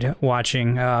enjoyed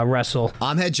watching wrestle.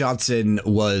 Ahmed Johnson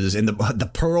was in the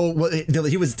Pearl. He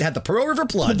had the Pearl River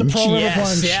Plunge. The Pearl River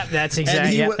Plunge. Yeah, that's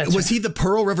exactly. Was he the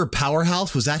Pearl River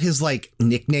Powerhouse? Was that his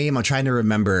nickname? I'm trying to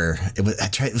remember. It was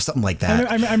something like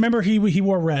that. I remember he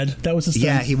wore red. That was his thing.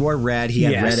 Yeah, he wore red. He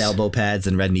had red elbow pads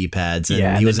and red knee pads,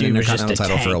 and he was an Intercontinental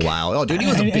title for a while. Oh, dude, he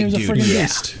was a big dude.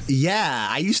 Beast. Yeah,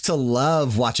 I used to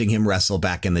love watching him wrestle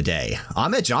back in the day.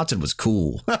 Ahmed Johnson was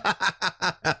cool.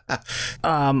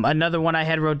 Another one I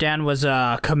had wrote down was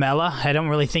Kamala. I don't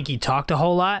really think he talked a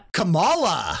whole lot.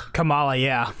 Kamala,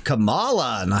 yeah.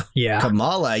 Kamala,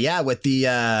 yeah, with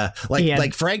the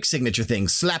like Frank's signature thing,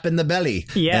 slap in the belly.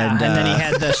 Yeah, and then he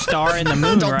had the star in the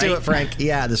moon. Don't do it, Frank.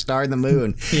 Yeah, the star in the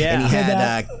moon. Yeah, and he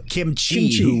had Kim Chi,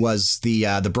 who was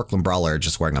the Brooklyn Brawler,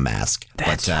 just wearing a mask.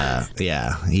 That's he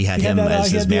had him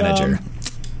as his manager.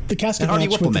 The casket match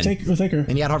with Taker.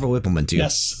 And he had Harvey Whippleman too.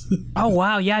 Yes. Oh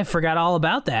wow, yeah, I forgot all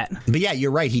about that. But yeah,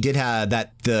 you're right. He did have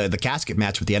the casket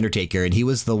match with the Undertaker, and he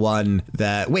was the one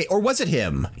that or was it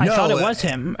him? I thought it was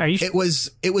him. Are you? It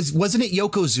was. Wasn't it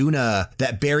Yokozuna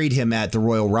that buried him at the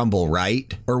Royal Rumble,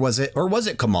 right? Or was it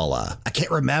Kamala? I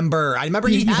can't remember. I remember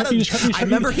he had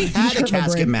a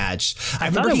casket match. I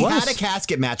remember he had a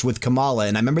casket match with Kamala,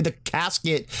 and I remember the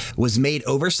casket was made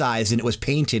oversized and it was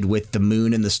painted with the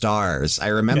moon and the stars. I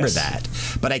remember that,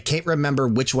 but I can't remember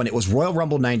which one. It was Royal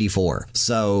Rumble 94.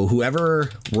 So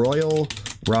whoever Royal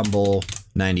Rumble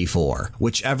 94,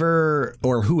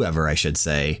 whoever I should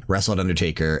say wrestled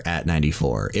Undertaker at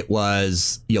 94. It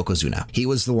was Yokozuna. He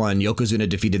was the one. Yokozuna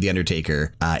defeated the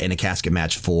Undertaker in a casket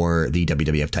match for the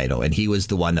WWF title, and he was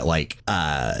the one that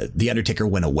the Undertaker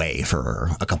went away for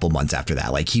a couple months after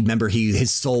that.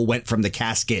 His soul went from the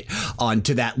casket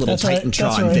onto that little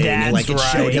Titantron thing, and it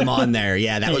showed him on there.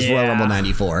 Yeah, that was Royal Rumble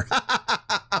 94.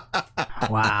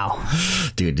 Wow,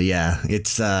 dude. Yeah,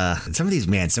 it's some of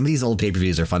these old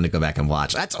pay-per-views are fun to go back and watch.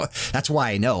 That's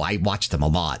why I know I watch them a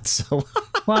lot. So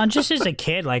well, just as a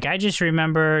kid, I just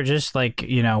remember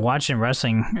watching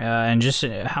wrestling and just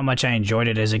how much I enjoyed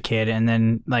it as a kid, and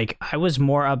then I was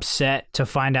more upset to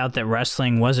find out that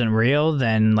wrestling wasn't real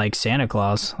than Santa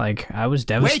Claus. I was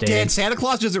devastated. Wait, Dan, Santa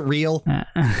Claus isn't real?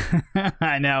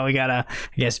 I know, we gotta,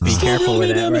 I guess, be careful with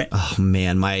that, right? Oh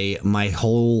man, my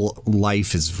whole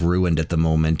life is ruined at the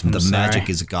moment. The magic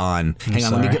is gone. Hang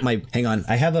on,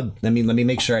 I have let me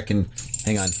make sure I can.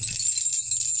 Hang on.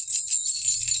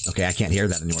 Okay, I can't hear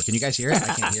that anymore. Can you guys hear it?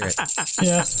 I can't hear it.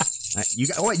 Yeah.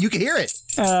 You can hear it.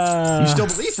 You still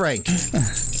believe, Frank?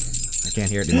 I can't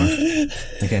hear it anymore.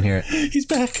 I can't hear it. He's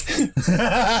back. Shit,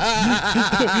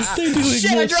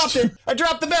 I dropped it. I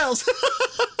dropped the bells.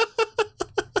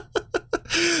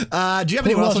 Do you have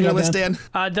anyone else on your list, Dan?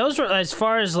 Those were, as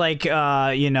far as like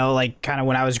like kind of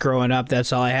when I was growing up.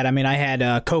 That's all I had. I mean, I had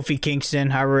Kofi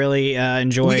Kingston. I really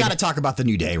enjoyed. We got to talk about the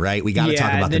New Day, right? We got to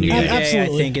talk about the New Day. Day.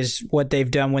 Absolutely. I think is what they've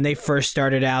done. When they first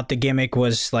started out, the gimmick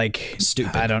was like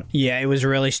stupid. It was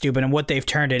really stupid, and what they've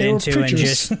turned it into, and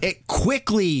just it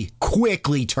quickly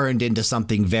turned into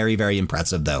something very, very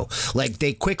impressive, though. Like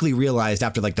they quickly realized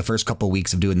after like the first couple of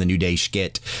weeks of doing the New Day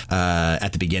skit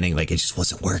at the beginning, like it just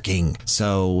wasn't working.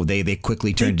 So they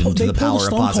quickly turned into the power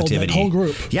of positivity. Whole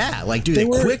group. Yeah, like dude, they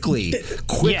quickly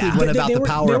went about the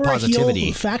power of positivity.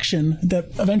 Heel faction that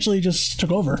eventually just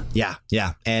took over. Yeah,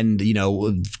 and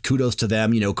kudos to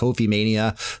them. Kofi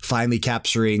Mania finally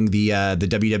capturing the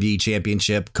WWE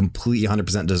Championship, completely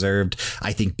 100% deserved.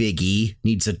 I think Big E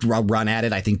needs a run at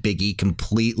it. I think Big E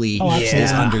completely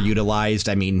is underutilized.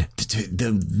 I mean,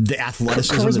 the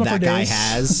athleticism that guy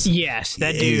has. Yes,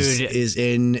 that dude is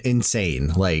insane.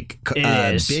 Like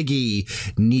Big E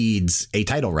needs a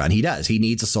title run. He does. He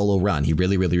needs a solo run. He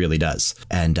really, really, really does.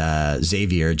 And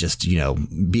Xavier, just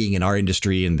being in our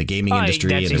industry and the gaming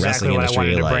industry and the wrestling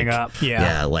industry,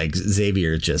 like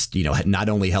Xavier just not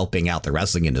only helping out the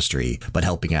wrestling industry but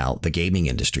helping out the gaming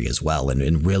industry as well,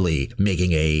 and really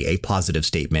making a positive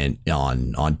statement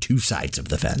on two sides of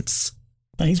the fence.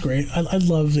 He's great. I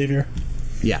love Xavier.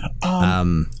 Yeah.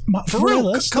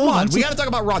 Farouk, come on. We got to talk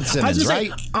about Ron Simmons,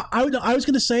 right? I was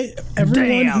going to say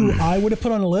everyone who I would have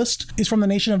put on a list is from the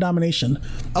Nation of Domination.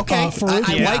 Okay.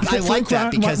 I like that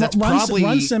because that's probably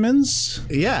Ron Simmons.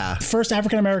 Yeah. First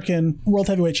African-American World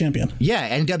Heavyweight Champion.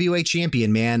 Yeah. NWA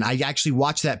champion, man. I actually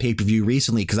watched that pay-per-view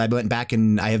recently because I went back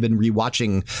and I have been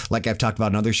rewatching, like I've talked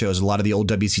about in other shows, a lot of the old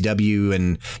WCW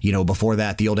and, before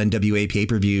that, the old NWA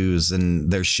pay-per-views and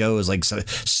their shows like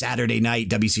Saturday Night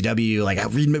WCW. Like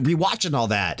I rewatching all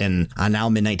that, and now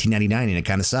I'm in 1999 and it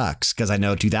kind of sucks because I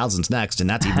know 2000's next and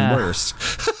that's even worse.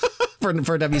 For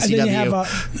WCW. And then you have,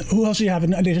 who else do you have?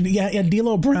 Yeah,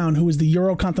 D'Lo Brown, who was the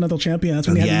Euro Continental Champion. That's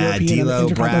when you had the European D'Lo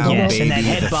Brown, yes, and that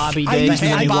head bob he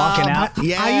did, walking out.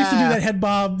 I used to do that head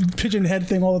bob, pigeon head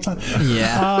thing all the time.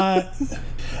 Yeah.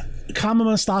 Kama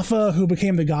Mustafa, who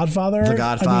became the Godfather. The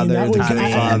Godfather,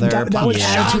 that was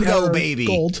Shango, baby.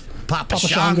 Gold. Papa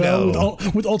Shango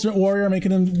with Ultimate Warrior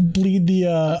making him bleed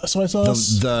the soy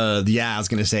sauce. I was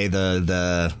gonna say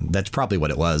that's probably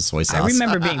what it was, soy sauce. I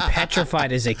remember being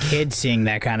petrified as a kid seeing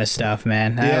that kind of stuff,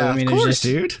 man. Yeah, of course,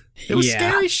 dude. It was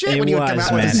scary shit when he would come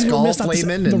out with his skull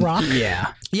flaming. The Rock.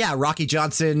 Yeah, Rocky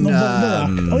Johnson. The Rock.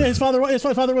 Oh yeah, his father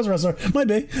was a wrestler. Might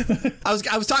be. I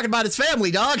was talking about his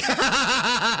family, dog.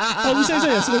 Oh,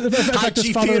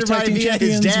 Chief Peter Maivia,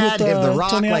 his dad, The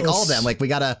Rock, like all of them. Like we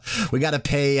gotta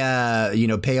pay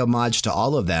pay homage to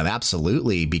all of them,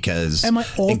 absolutely, because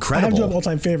incredible. I have to have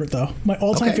all-time favorite though. My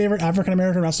all-time favorite African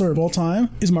American wrestler of all time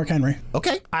is Mark Henry.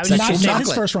 Okay, not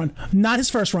his first run. Not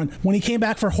his first run. When he came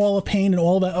back for Hall of Pain and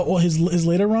all that. His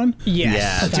later run,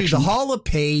 yeah, dude, the Hall of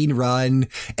Pain run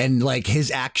and like his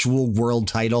actual world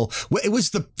title. It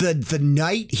was the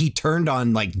night he turned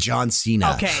on like John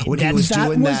Cena. Okay, when he was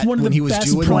doing that. One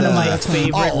of my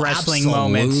favorite wrestling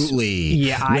moments. Absolutely,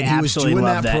 yeah, when he was doing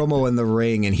that promo in the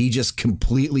ring and he just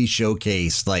completely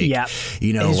showcased like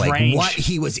range. What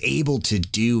he was able to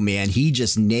do, man. He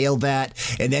just nailed that,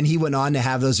 and then he went on to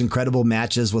have those incredible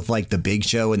matches with like the Big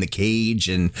Show and the Cage.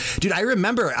 And dude, I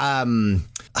remember.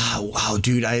 Oh, wow,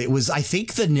 dude. I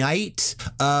think the night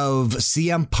of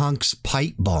CM Punk's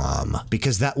pipe bomb,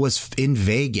 because that was in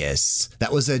Vegas.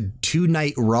 That was a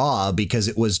 2-night Raw because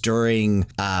it was during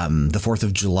the 4th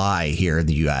of July here in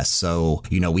the US. So,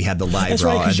 we had the live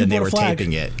Raw and then they were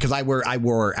taping it because I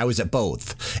was at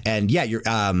both. And yeah,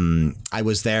 I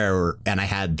was there and I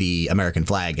had the American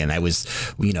flag and I was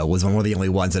one of the only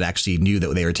ones that actually knew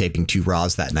that they were taping 2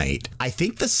 Raws that night. I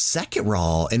think the second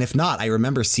Raw, and if not, I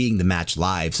remember seeing the match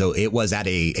live. So it was at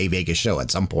a Vegas show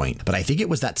at some point. But I think it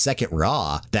was that second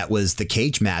Raw that was the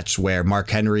cage match where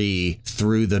Mark Henry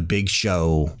threw the Big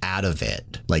Show out of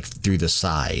it, like through the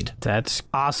side. That's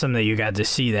awesome that you got to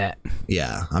see that.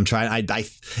 Yeah, I'm trying.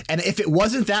 And if it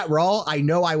wasn't that Raw, I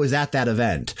know I was at that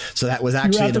event. So that was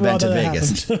actually an event in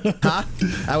Vegas. Huh?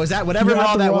 I was at whatever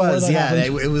Raw that was. Yeah,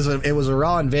 it was a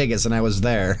Raw in Vegas, and I was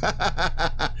there.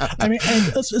 I mean,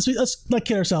 and let's not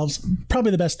kid ourselves.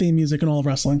 Probably the best theme music in all of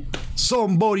wrestling.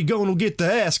 Somebody gonna get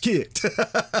the ass kicked.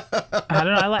 I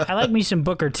don't know. I like me some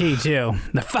Booker T too.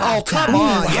 Oh, come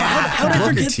on. Yeah. How did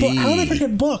I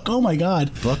forget Book? Oh my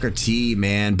God. Booker T,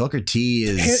 man. Booker T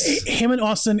is him and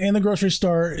Austin in the grocery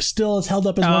store still is held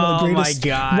up as one of the greatest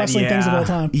wrestling things of all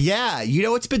time. Yeah.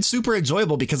 It's been super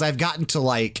enjoyable because I've gotten to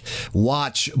like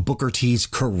watch Booker T's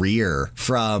career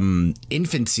from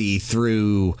infancy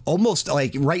through almost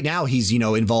like right now he's,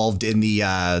 involved in the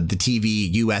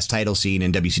TV US title scene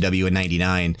in WCW in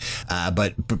 '99.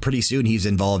 But pretty soon he's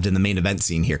involved in the main event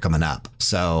scene here coming up.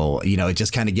 So,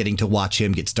 just kind of getting to watch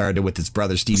him get started with his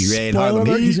brother Stevie Ray and Harlem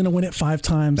Heat. He's going to win it 5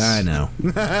 times. I know.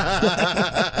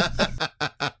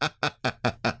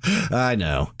 I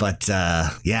know. But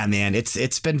yeah, man,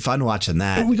 it's been fun watching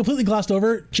that. We completely glossed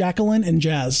over Jacqueline and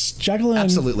Jazz. Jacqueline,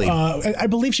 absolutely. I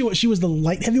believe she was the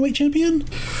light heavyweight champion.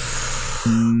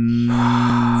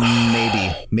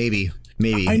 Maybe.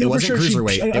 It wasn't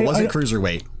cruiserweight. It wasn't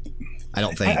cruiserweight. I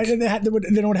don't think. They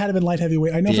would have been light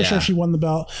heavyweight. I know for sure she won the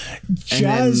belt.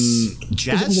 Jazz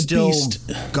still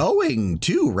going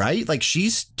too, right? Like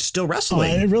she's still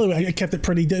wrestling. I kept it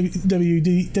pretty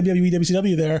WWE,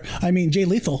 WCW there. I mean, Jay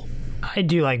Lethal. I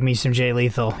do like me some Jay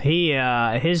Lethal.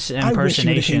 His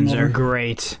impersonations are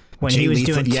great. When he was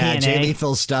doing TNA. Jay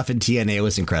Lethal's stuff in TNA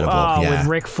was incredible. Oh, with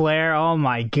Ric Flair. Oh,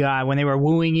 my God. When they were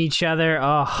wooing each other.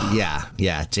 Oh.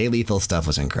 Yeah. Jay Lethal's stuff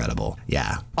was incredible.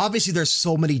 Yeah. Obviously, there's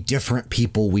so many different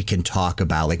people we can talk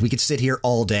about. Like, we could sit here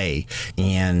all day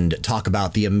and talk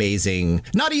about the amazing,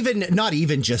 not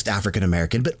even just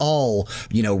African-American, but all,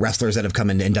 wrestlers that have come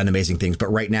in and done amazing things. But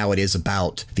right now, it is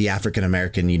about the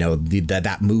African-American,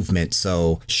 that movement.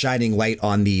 So shining light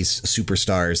on these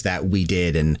superstars that we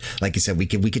did. And like I said, we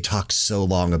could talk so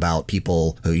long about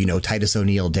people who, Titus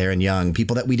O'Neil, Darren Young,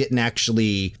 people that we didn't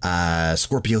actually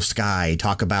Scorpio Sky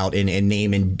talk about and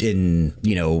name and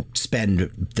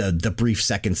spend the brief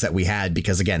seconds that we had,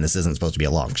 because again, this isn't supposed to be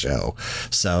a long show.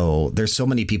 So there's so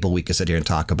many people we could sit here and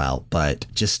talk about, but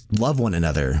just love one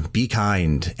another, be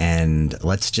kind, and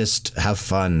let's just have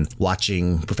fun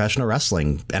watching professional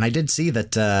wrestling. And I did see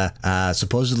that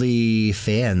supposedly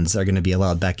fans are going to be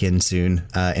allowed back in soon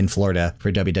in Florida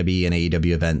for WWE and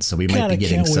AEW events. So we might be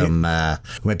getting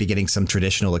some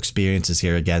traditional experiences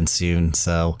here again soon.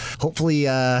 So hopefully,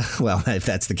 if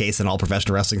that's the case, then all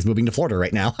professional wrestling's moving to Florida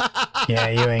right now. Yeah,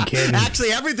 you ain't kidding.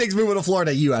 Actually, everything's moving to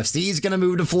Florida. UFC's going to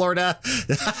move to Florida.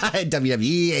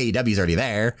 WWE, AEW's already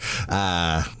there.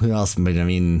 Who else? I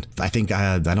mean, I think,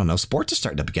 I don't know, sports is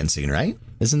starting up again soon, right?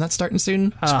 Isn't that starting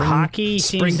soon? Hockey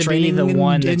seems to be the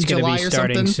one that's going to be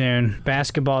starting soon.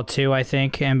 Basketball too, I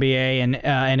think. NBA and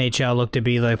NHL look to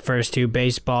be the first two.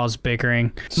 Baseball's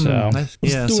bickering. So do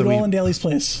it all in Daly's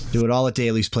place. Do it all at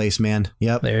Daly's place, man.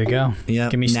 Yep. There you go. Yep.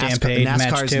 Give me Stampede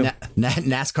match too.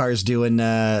 NASCAR's doing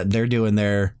they're doing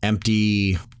their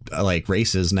empty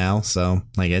races now, so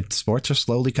sports are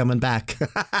slowly coming back.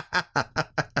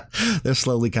 They're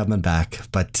slowly coming back,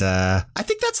 but I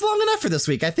think that's long enough for this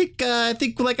week. I think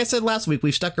like I said last week,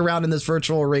 we've stuck around in this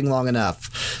virtual ring long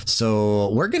enough,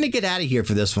 so we're gonna get out of here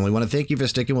for this one. We want to thank you for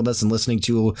sticking with us and listening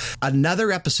to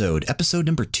another episode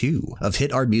number 2 of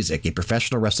Hit Our Music, a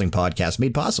professional wrestling podcast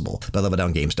made possible by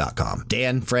LevelDownGames.com.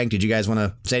 Dan, Frank, did you guys want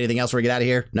to say anything else before we get out of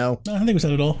here? No, I think we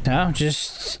said it all. No,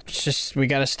 just we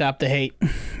gotta stop the hate.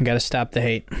 Got to stop the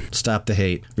hate. Stop the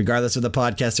hate. Regardless of the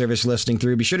podcast service you're listening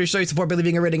through, be sure to show your support by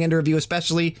leaving a rating and a review,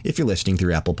 especially if you're listening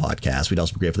through Apple Podcasts. We'd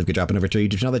also be grateful if you could drop in over to our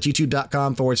YouTube channel. That's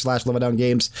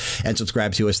youtube.com/LevelDownGames and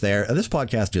subscribe to us there. This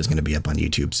podcast is going to be up on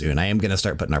YouTube soon. I am going to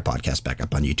start putting our podcast back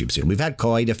up on YouTube soon. We've had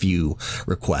quite a few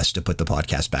requests to put the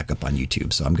podcast back up on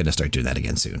YouTube, so I'm going to start doing that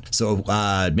again soon. So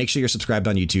make sure you're subscribed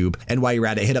on YouTube. And while you're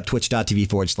at it, hit up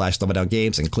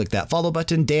twitch.tv/LevelDownGames and click that follow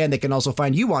button. Dan, they can also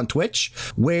find you on Twitch.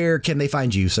 Where can they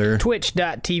find you, sir?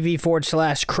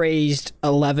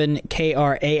 Twitch.tv/crazed11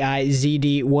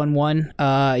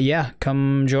 KRAIZD11. Yeah,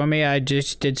 come join me. I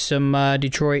just did some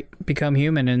Detroit Become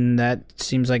Human, and that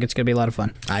seems like it's gonna be a lot of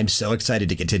fun. I'm so excited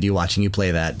to continue watching you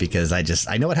play that, because I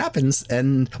know what happens,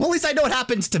 and at least I know what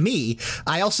happens to me.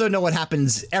 I also know what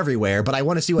happens everywhere, but I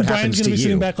want to see what happens to you. Brian's gonna be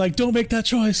sitting back like, don't make that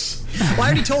choice. Well, I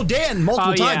already told Dan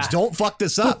multiple times, don't fuck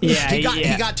this up. Yeah,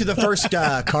 he got to the first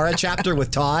Kara chapter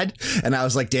with Todd, and I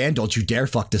was like, Dan, don't you dare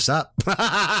fuck this up.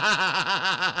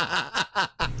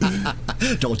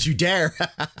 Don't you dare.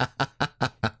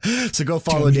 So go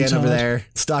follow Dan over there,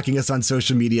 stalking us on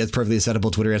social media. It's perfectly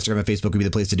acceptable. Twitter, Instagram, and Facebook would be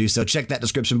the place to do so. Check that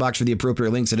description box for the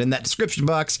appropriate links, and in that description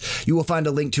box, you will find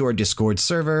a link to our Discord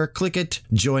server. Click it,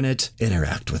 join it,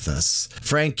 interact with us.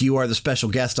 Frank, you are the special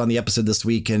guest on the episode this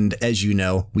week, and as you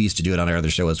know, we used to do it on our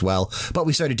other show as well, but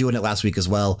we started doing it last week as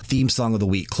well. Theme song of the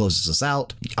week closes us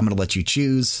out. I'm going to let you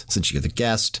choose, since you're the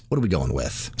guest. What are we going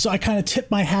with? So I kind of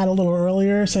tipped my hat a little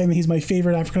earlier, saying that he's my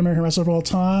favorite African-American wrestler of all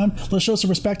time. Let's show some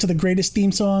respect to the greatest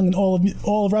theme song in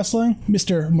all of wrestling,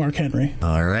 Mr. Mark Henry.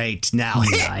 All right, now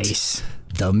hit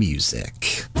the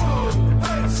music.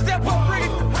 Step up, bring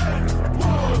it.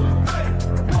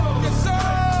 Yes,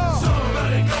 sir.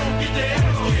 Somebody gon' get their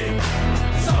ass kicked.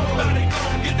 Somebody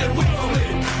gon' get their wig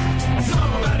split.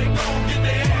 Somebody gon' get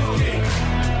their ass kicked.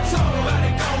 Somebody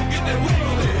gon'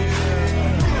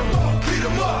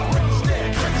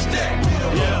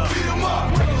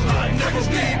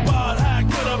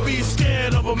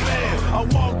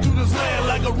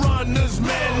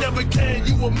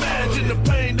 imagine the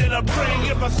pain that I bring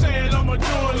if I said I'm a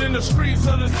doing in the streets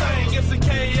of the thing. It's a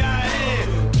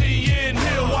K-I-N, G-N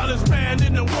Hill, wildest man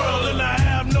in the world, and I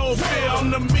have no fear. I'm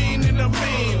the mean and the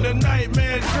mean, the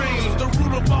nightmare dreams, the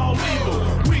root of all evil.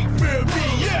 Weak fear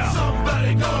me, yeah.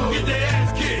 Somebody gon' get their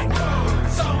ass kicked.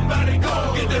 Somebody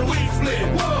gon' get their wig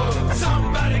split.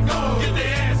 Somebody gon' get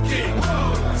their ass kicked.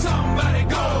 Somebody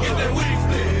gon' get their wig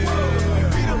split.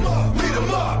 Beat 'em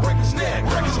up, break his neck,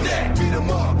 beat 'em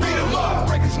up,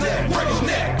 break his neck,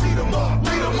 beat 'em up,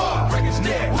 break his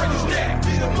neck,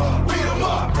 beat 'em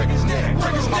up, break his neck.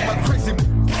 I'm a crazy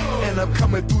and I'm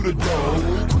coming through the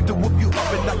door, quick to whoop you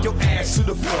up and knock your ass to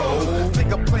the floor.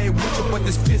 Think I'm playing with you, but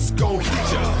this fist gon'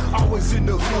 hit ya. Always in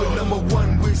the hood,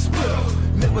 #1 with split.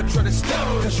 Never try to stop,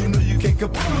 cause you know you can't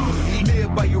compete.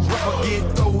 Live by your rapper, get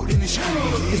thrown in the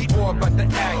street. It's more about the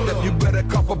act up, you better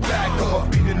cop a back up. I'll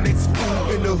be the next fool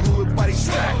in the hood, body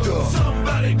stacked up.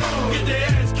 Somebody gon' get their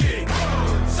ass kicked.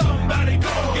 Somebody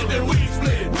gon' get their wig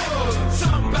split.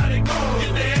 Somebody gon'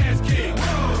 get their ass kicked.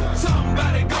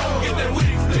 Somebody gon' get their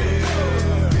wig split.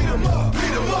 Beat 'em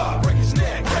up, break his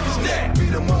neck,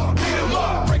 beat 'em up,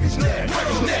 break his neck,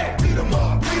 beat 'em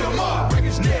up, break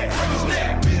his neck,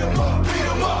 beat 'em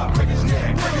up, break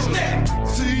his neck.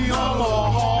 See, I'm a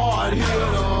hard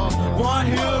hitter, one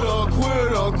hitter,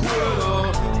 quitter.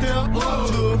 Step up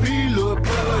to me, look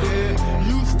buddy.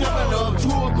 You stepping up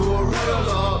to